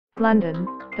London,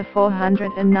 the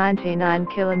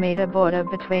 499-kilometre border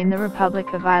between the Republic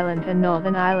of Ireland and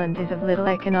Northern Ireland is of little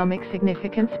economic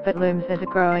significance but looms as a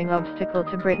growing obstacle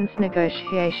to Britain's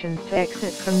negotiations to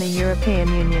exit from the European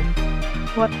Union.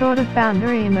 What sort of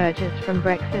boundary emerges from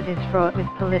Brexit is fraught with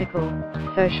political,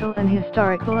 social and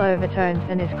historical overtones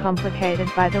and is complicated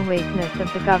by the weakness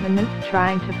of the governments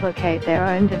trying to placate their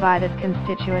own divided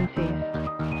constituencies.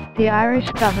 The Irish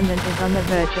government is on the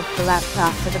verge of collapse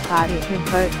after the party whose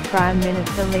vote Prime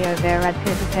Minister Leo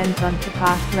Varadkar depends on to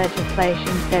pass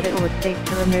legislation said it would seek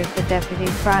to remove the Deputy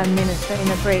Prime Minister in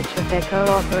a breach of their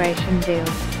cooperation deal.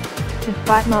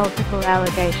 Despite multiple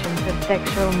allegations of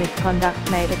sexual misconduct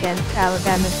made against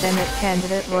Alabama Senate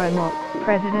candidate Roy Moore,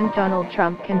 President Donald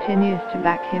Trump continues to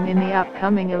back him in the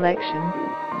upcoming election.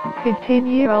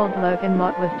 15-year-old Logan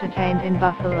Mott was detained in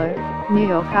Buffalo, New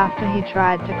York after he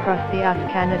tried to cross the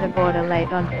US-Canada border late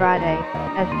on Friday,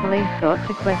 as police sought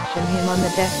to question him on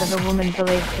the death of a woman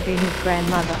believed to be his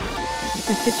grandmother.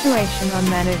 The situation on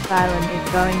Manus Island is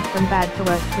going from bad to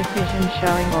worse, with vision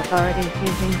showing authorities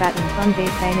using batons on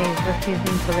detainees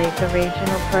refusing to leave the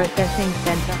regional processing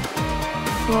center.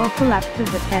 Floor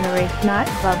collapses at Tenerife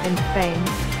nightclub in Spain,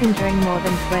 injuring more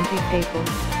than 20 people.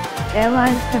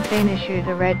 Airlines have been issued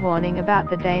a red warning about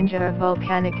the danger of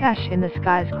volcanic ash in the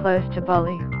skies close to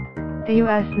Bali. The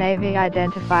US Navy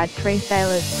identified 3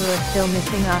 sailors who are still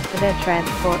missing after their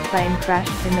transport plane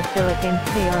crashed in the Philippine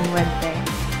Sea on Wednesday.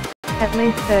 At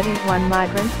least 31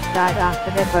 migrants died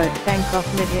after their boat sank off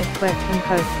Libya's western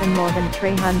coast and more than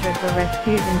 300 were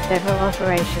rescued in several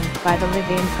operations by the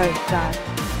Libyan Coast Guard.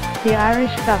 The Irish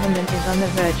government is on the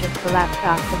verge of collapse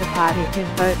after the party whose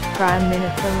vote Prime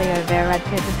Minister Leo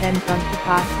Varadkar depends on to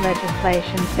pass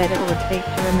legislation said it would seek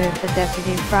to remove the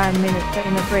Deputy Prime Minister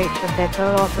in a breach of their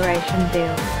cooperation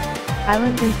deal.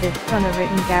 Ireland insists on a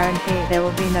written guarantee there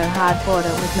will be no hard border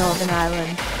with Northern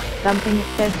Ireland, something it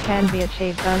says can be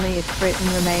achieved only if Britain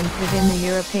remains within the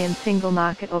European single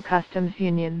market or customs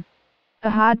union. A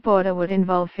hard border would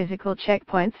involve physical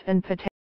checkpoints and potential